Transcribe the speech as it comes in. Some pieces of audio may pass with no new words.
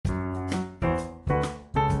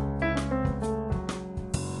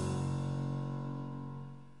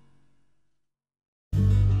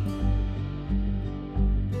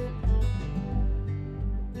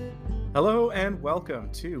Hello and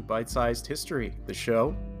welcome to Bite Sized History, the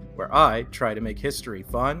show where I try to make history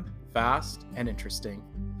fun, fast, and interesting.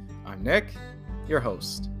 I'm Nick, your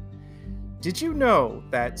host. Did you know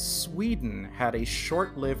that Sweden had a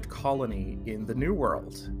short lived colony in the New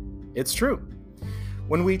World? It's true.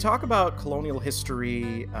 When we talk about colonial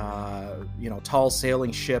history, tall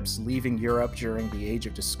sailing ships leaving Europe during the Age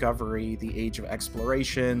of Discovery, the Age of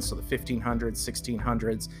Exploration, so the 1500s,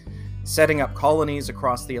 1600s, setting up colonies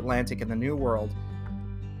across the Atlantic and the New World,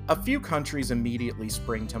 a few countries immediately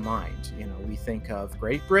spring to mind. We think of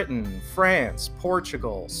Great Britain, France,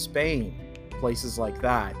 Portugal, Spain, places like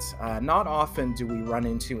that. Not often do we run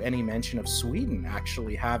into any mention of Sweden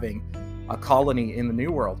actually having a colony in the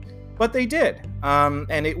New World, but they did.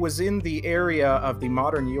 And it was in the area of the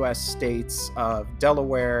modern US states of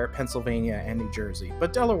Delaware, Pennsylvania, and New Jersey,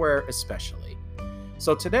 but Delaware especially.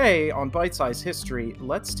 So today on Bite Size History,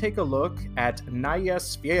 let's take a look at Nya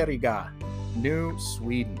Sveriga, New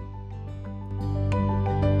Sweden.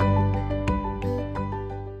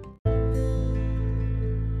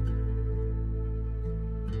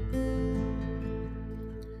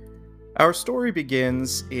 Our story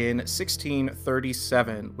begins in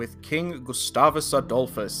 1637 with King Gustavus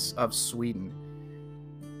Adolphus of Sweden.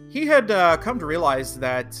 He had come to realize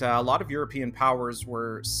that a lot of European powers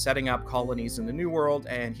were setting up colonies in the New World,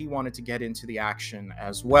 and he wanted to get into the action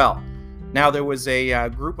as well. Now, there was a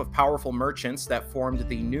group of powerful merchants that formed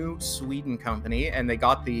the New Sweden Company, and they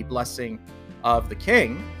got the blessing of the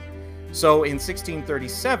king. So in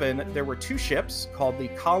 1637, there were two ships called the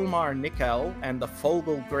Kalmar Nyckel and the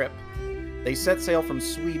Fågelgrip. They set sail from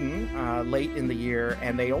Sweden late in the year,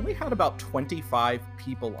 and they only had about 25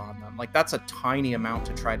 people on them. That's a tiny amount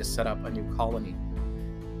to try to set up a new colony.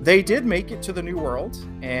 They did make it to the New World,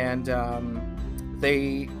 and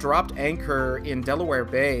they dropped anchor in Delaware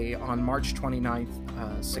Bay on March 29th,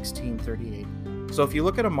 1638. So if you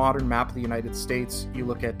look at a modern map of the United States, you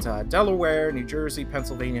look at Delaware, New Jersey,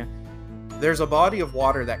 Pennsylvania, there's a body of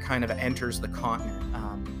water that kind of enters the continent,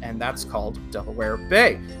 and that's called Delaware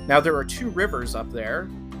Bay. Now, there are two rivers up there,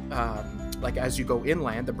 as you go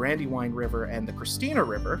inland, the Brandywine River and the Christina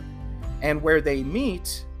River, and where they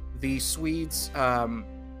meet, the Swedes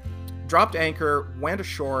dropped anchor, went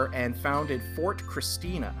ashore, and founded Fort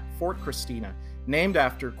Christina, named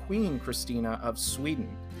after Queen Christina of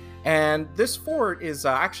Sweden. And this fort is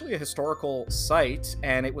actually a historical site,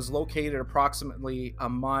 and it was located approximately a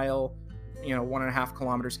mile, 1.5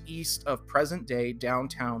 kilometers east of present-day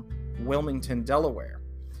downtown Wilmington, Delaware.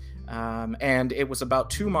 And it was about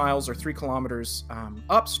 2 miles or 3 kilometers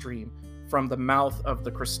upstream from the mouth of the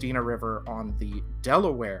Christina River on the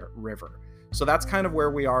Delaware River. So that's kind of where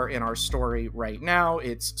we are in our story right now.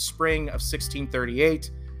 It's spring of 1638.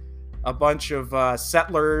 A bunch of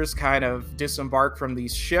settlers kind of disembark from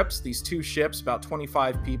these ships, these two ships, about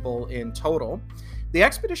 25 people in total. The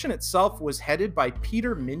expedition itself was headed by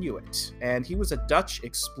Peter Minuit, and he was a Dutch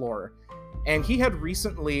explorer. And he had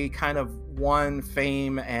recently kind of won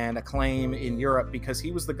fame and acclaim in Europe because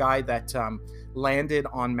he was the guy that landed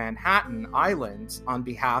on Manhattan Island on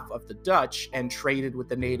behalf of the Dutch and traded with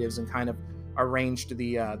the natives and kind of arranged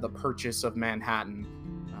the purchase of Manhattan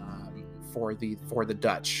for the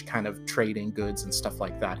Dutch, kind of trading goods and stuff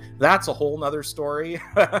like that. That's a whole nother story,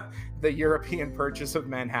 the European purchase of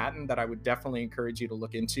Manhattan, that I would definitely encourage you to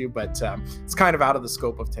look into, but it's kind of out of the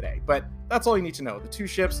scope of today. But that's all you need to know. The two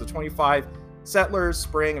ships, the 25 settlers,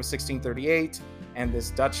 spring of 1638, and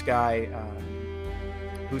this Dutch guy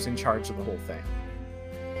who's in charge of the whole thing.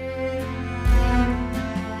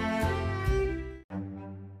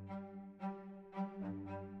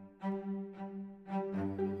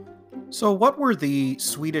 So what were the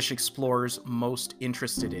Swedish explorers most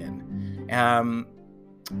interested in?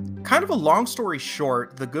 Kind of a long story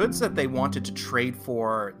short, the goods that they wanted to trade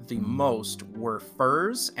for the most were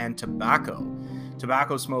furs and tobacco.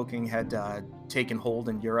 Tobacco smoking had taken hold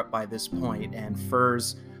in Europe by this point, and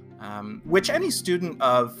furs, which any student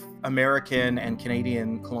of American and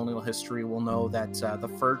Canadian colonial history will know that the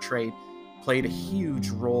fur trade played a huge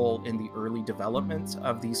role in the early development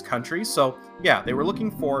of these countries. So yeah, they were looking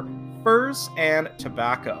for furs and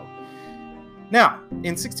tobacco. Now,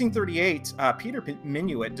 in 1638, Peter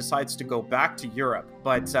Minuit decides to go back to Europe,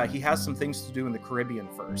 but he has some things to do in the Caribbean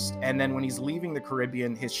first. And then when he's leaving the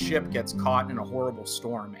Caribbean, his ship gets caught in a horrible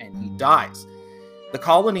storm and he dies. The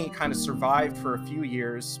colony kind of survived for a few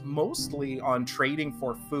years, mostly on trading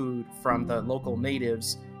for food from the local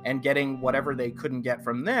natives and getting whatever they couldn't get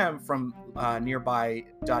from them from nearby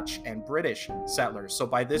Dutch and British settlers. So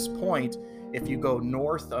by this point, If you go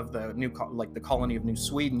north of the the colony of New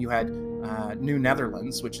Sweden, you had New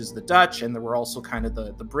Netherlands, which is the Dutch, and there were also kind of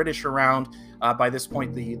the British around. By this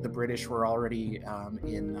point, the British were already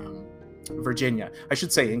in Virginia. I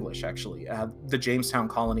should say English, actually. The Jamestown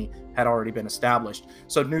colony had already been established.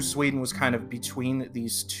 So New Sweden was kind of between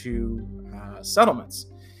these two settlements.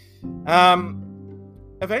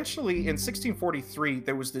 Eventually, in 1643,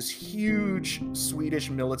 there was this huge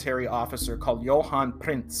Swedish military officer called Johan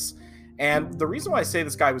Prince. And the reason why I say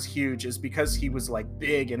this guy was huge is because he was like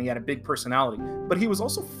big and he had a big personality, but he was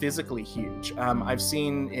also physically huge. I've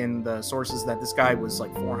seen in the sources that this guy was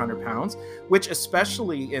like 400 pounds, which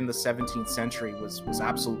especially in the 17th century was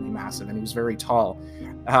absolutely massive, and he was very tall.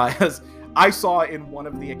 As I saw in one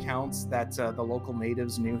of the accounts that the local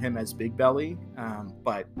natives knew him as Big Belly,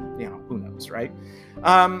 but you know, who knows, right?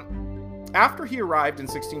 After he arrived in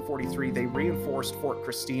 1643, they reinforced Fort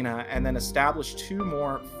Christina and then established two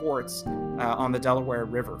more forts on the Delaware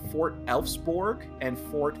River, Fort Elfsborg and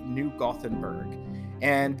Fort New Gothenburg.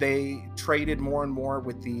 And they traded more and more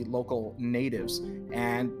with the local natives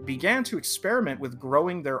and began to experiment with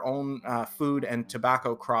growing their own food and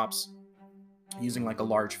tobacco crops using like a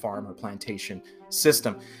large farm or plantation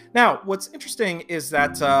system. Now, what's interesting is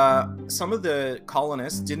that some of the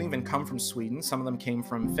colonists didn't even come from Sweden. Some of them came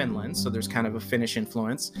from Finland, so there's kind of a Finnish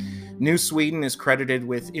influence. New Sweden is credited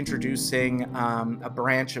with introducing a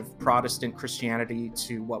branch of Protestant Christianity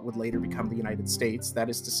to what would later become the United States. That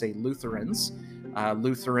is to say, Lutherans.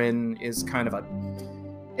 Lutheran is kind of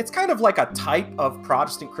like a type of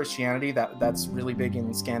Protestant Christianity that's really big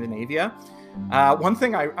in Scandinavia. One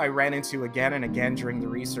thing I ran into again and again during the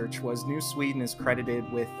research was New Sweden is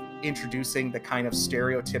credited with introducing the kind of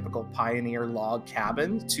stereotypical pioneer log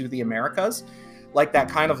cabin to the Americas, like that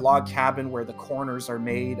kind of log cabin where the corners are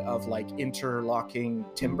made of like interlocking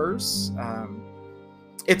timbers.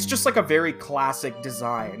 It's just like a very classic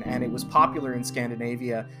design, and it was popular in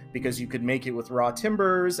Scandinavia because you could make it with raw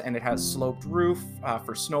timbers, and it has sloped roof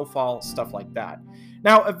for snowfall, stuff like that.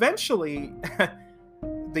 Now, eventually,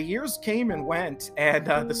 the years came and went, and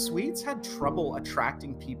the Swedes had trouble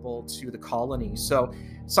attracting people to the colony. So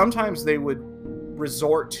sometimes they would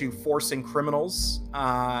resort to forcing criminals,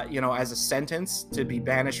 as a sentence to be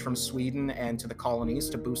banished from Sweden and to the colonies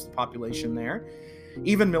to boost the population there.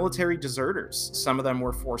 Even military deserters, some of them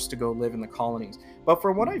were forced to go live in the colonies. But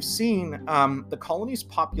from what I've seen, the colony's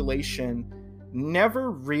population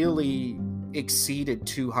never really exceeded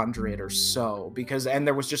 200 or so, and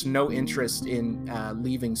there was just no interest in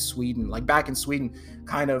leaving Sweden. Like back in Sweden,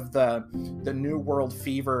 kind of the New World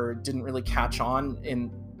fever didn't really catch on in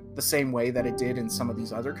the same way that it did in some of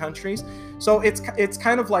these other countries. So it's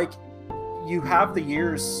kind of like you have the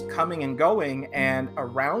years coming and going, and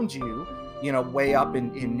around you, way up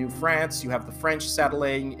in New France, you have the French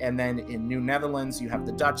settling, and then in New Netherlands, you have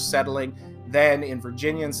the Dutch settling. Then in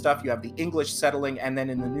Virginia and stuff, you have the English settling, and then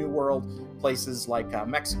in the New World, places like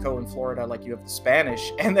Mexico and Florida, like you have the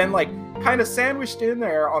Spanish, and then like kind of sandwiched in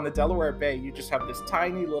there on the Delaware Bay, you just have this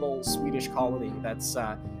tiny little Swedish colony that's,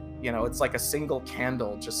 it's like a single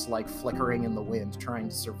candle just like flickering in the wind, trying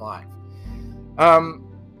to survive.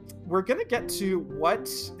 We're gonna get to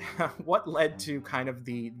what led to kind of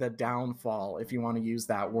the downfall, if you want to use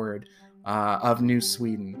that word, of New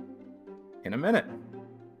Sweden in a minute.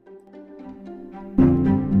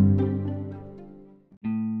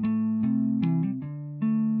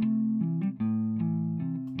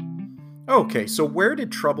 Okay, so where did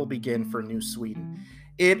trouble begin for New Sweden?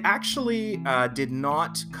 It actually did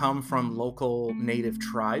not come from local native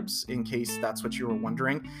tribes, in case that's what you were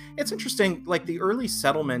wondering. It's interesting, like the early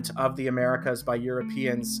settlement of the Americas by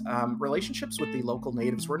Europeans, relationships with the local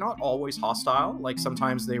natives were not always hostile. Like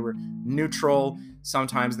sometimes they were neutral,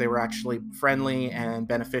 sometimes they were actually friendly and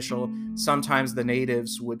beneficial. Sometimes the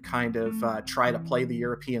natives would kind of try to play the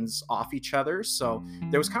Europeans off each other. So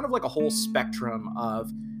there was kind of like a whole spectrum of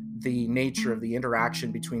the nature of the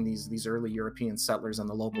interaction between these early European settlers and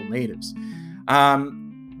the local natives.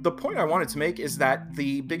 The point I wanted to make is that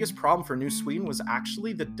the biggest problem for New Sweden was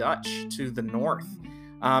actually the Dutch to the north.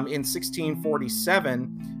 In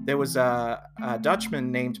 1647, there was a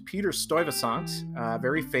Dutchman named Peter Stuyvesant, a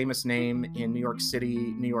very famous name in New York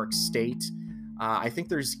City, New York State. I think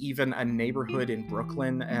there's even a neighborhood in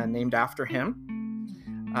Brooklyn named after him.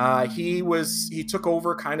 He took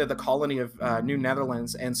over kind of the colony of New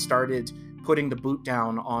Netherlands and started putting the boot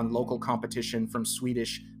down on local competition from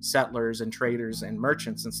Swedish settlers and traders and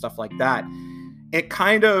merchants and stuff like that. It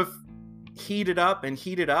kind of heated up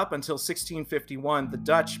until 1651. The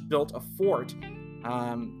Dutch built a fort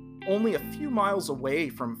only a few miles away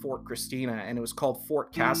from Fort Christina, and it was called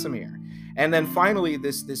Fort Casimir. And then finally,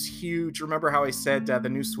 this huge, remember how I said the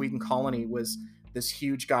New Sweden colony was this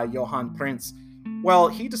huge guy, Johan Prince? Well,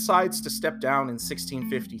 he decides to step down in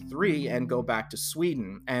 1653 and go back to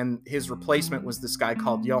Sweden, and his replacement was this guy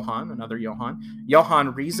called another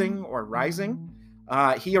Johan Rising or Rising.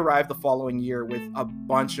 He arrived the following year with a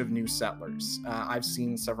bunch of new settlers. I've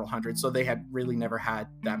seen several hundred, so they had really never had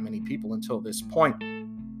that many people until this point.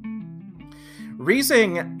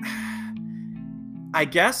 Rising, I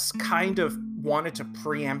guess, kind of wanted to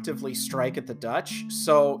preemptively strike at the Dutch,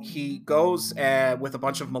 so he goes with a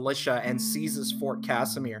bunch of militia and seizes Fort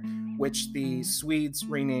Casimir, which the Swedes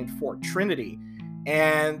renamed Fort Trinity.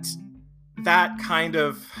 And that kind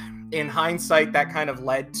of, in hindsight, that kind of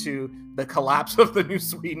led to the collapse of the New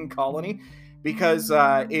Sweden colony, because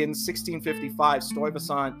in 1655,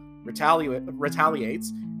 Stuyvesant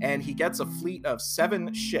retaliates, and he gets a fleet of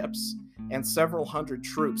 7 ships and several hundred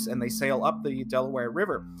troops, and they sail up the Delaware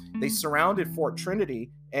River. They surrounded Fort Trinity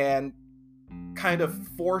and kind of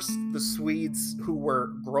forced the Swedes, who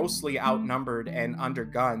were grossly outnumbered and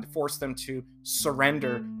undergunned, forced them to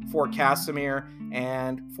surrender Fort Casimir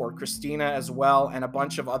and Fort Christina as well, and a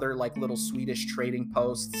bunch of other like little Swedish trading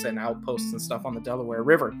posts and outposts and stuff on the Delaware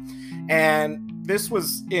River. And this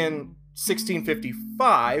was in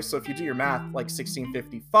 1655, so if you do your math, like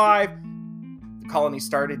 1655, the colony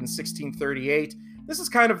started in 1638. This is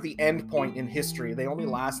kind of the end point in history. They only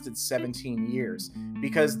lasted 17 years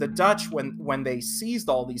because the Dutch, when they seized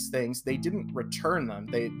all these things, they didn't return them.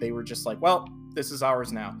 They were just like, well, this is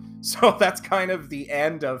ours now. So that's kind of the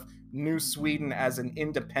end of New Sweden as an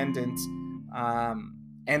independent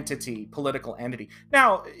entity, political entity.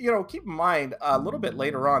 Now, keep in mind, a little bit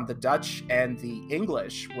later on, the Dutch and the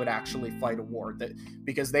English would actually fight a war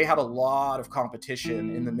because they had a lot of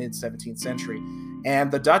competition in the mid-17th century.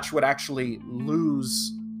 And the Dutch would actually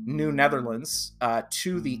lose New Netherlands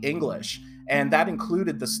to the English. And that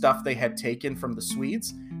included the stuff they had taken from the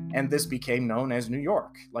Swedes. And this became known as New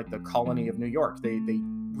York, like the colony of New York. They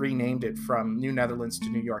renamed it from New Netherlands to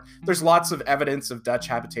New York. There's lots of evidence of Dutch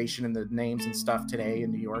habitation in the names and stuff today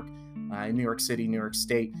in New York City, New York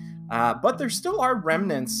State. But there still are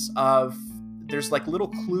remnants of, there's like little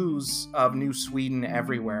clues of New Sweden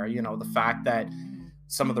everywhere. The fact that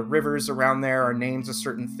some of the rivers around there are named a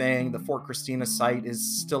certain thing. The Fort Christina site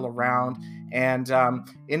is still around. And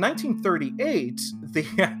in 1938,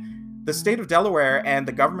 the state of Delaware and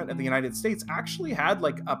the government of the United States actually had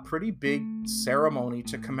like a pretty big ceremony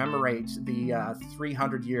to commemorate the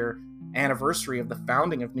 300-year anniversary of the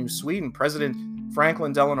founding of New Sweden. President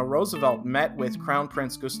Franklin Delano Roosevelt met with Crown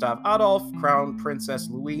Prince Gustav Adolf, Crown Princess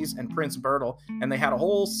Louise, and Prince Bertel, and they had a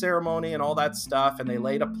whole ceremony and all that stuff, and they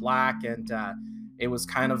laid a plaque, and it was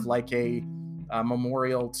kind of like a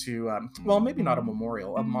memorial to, well, maybe not a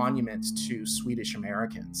memorial, a monument to Swedish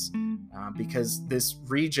Americans, because this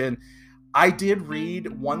region, I did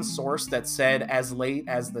read one source that said as late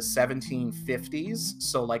as the 1750s,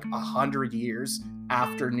 so like 100 years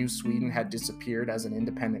after New Sweden had disappeared as an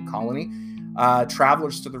independent colony,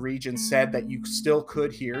 travelers to the region said that you still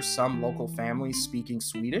could hear some local families speaking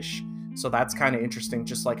Swedish. So that's kind of interesting,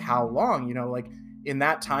 just like how long, like in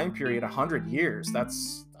that time period, 100 years,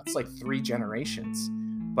 that's like 3 generations.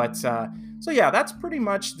 But so yeah, that's pretty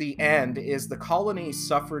much the end. Is the colony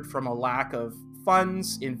suffered from a lack of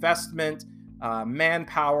funds, investment,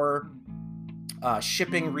 manpower,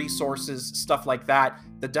 shipping resources, stuff like that.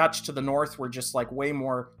 The Dutch to the north were just like way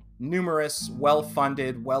more numerous,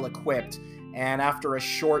 well-funded, well-equipped. And after a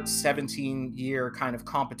short 17-year kind of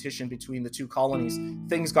competition between the two colonies,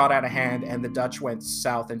 things got out of hand and the Dutch went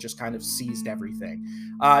south and just kind of seized everything.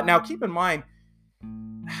 Now, keep in mind,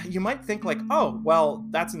 you might think like, oh, well,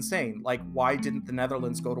 that's insane. Like, why didn't the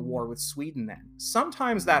Netherlands go to war with Sweden then?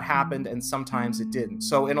 Sometimes that happened and sometimes it didn't.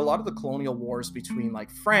 So in a lot of the colonial wars between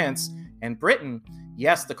like France and Britain,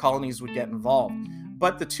 yes, the colonies would get involved.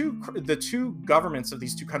 But the two governments of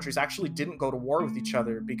these two countries actually didn't go to war with each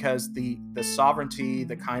other because the sovereignty,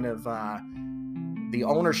 the kind of the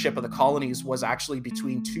ownership of the colonies was actually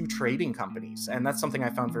between 2 trading companies. And that's something I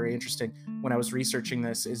found very interesting when I was researching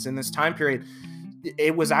this, is in this time period,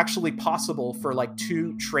 it was actually possible for like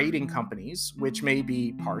 2 trading companies, which may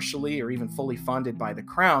be partially or even fully funded by the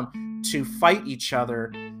crown, to fight each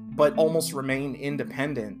other, but almost remain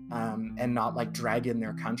independent and not like drag in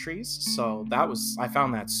their countries. So I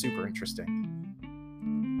found that super interesting.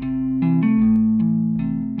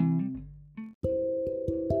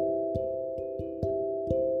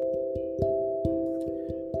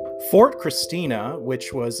 Fort Christina,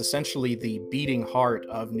 which was essentially the beating heart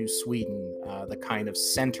of New Sweden, the kind of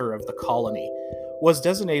center of the colony, was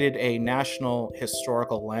designated a National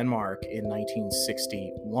Historical Landmark in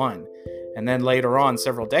 1961. And then later on,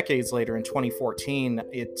 several decades later, in 2014,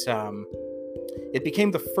 it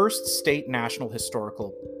became the first state national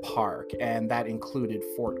historical park, and that included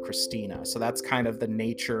Fort Christina. So that's kind of the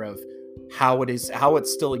nature of how it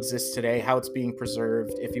still exists today, how it's being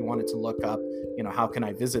preserved. If you wanted to look up, how can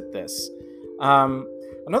I visit this?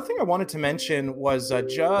 Another thing I wanted to mention was,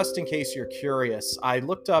 just in case you're curious, I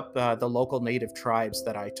looked up the local native tribes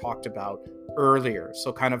that I talked about earlier.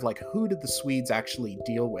 So kind of like, who did the Swedes actually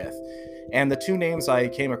deal with? And the two names I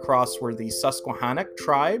came across were the Susquehannock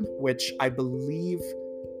tribe, which I believe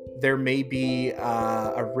there may be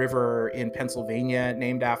a river in Pennsylvania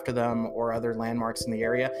named after them, or other landmarks in the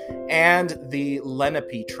area, and the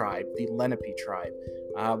Lenape tribe,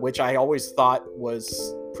 which I always thought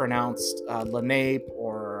was pronounced Lenape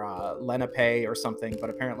or Lenape or something, but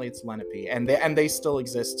apparently it's Lenape, and they still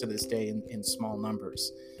exist to this day in small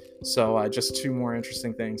numbers. So just two more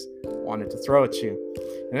interesting things wanted to throw at you.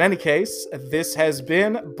 In any case, this has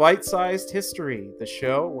been Bite-Sized History, the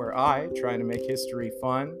show where I try to make history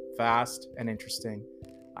fun, fast, and interesting.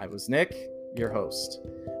 I was Nick, your host.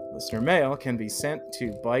 Listener mail can be sent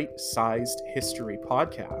to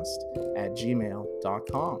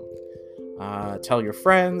bitesizedhistorypodcast@gmail.com. Tell your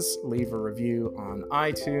friends, leave a review on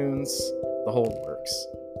iTunes, the whole works.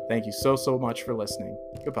 Thank you so much for listening.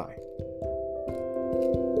 Goodbye.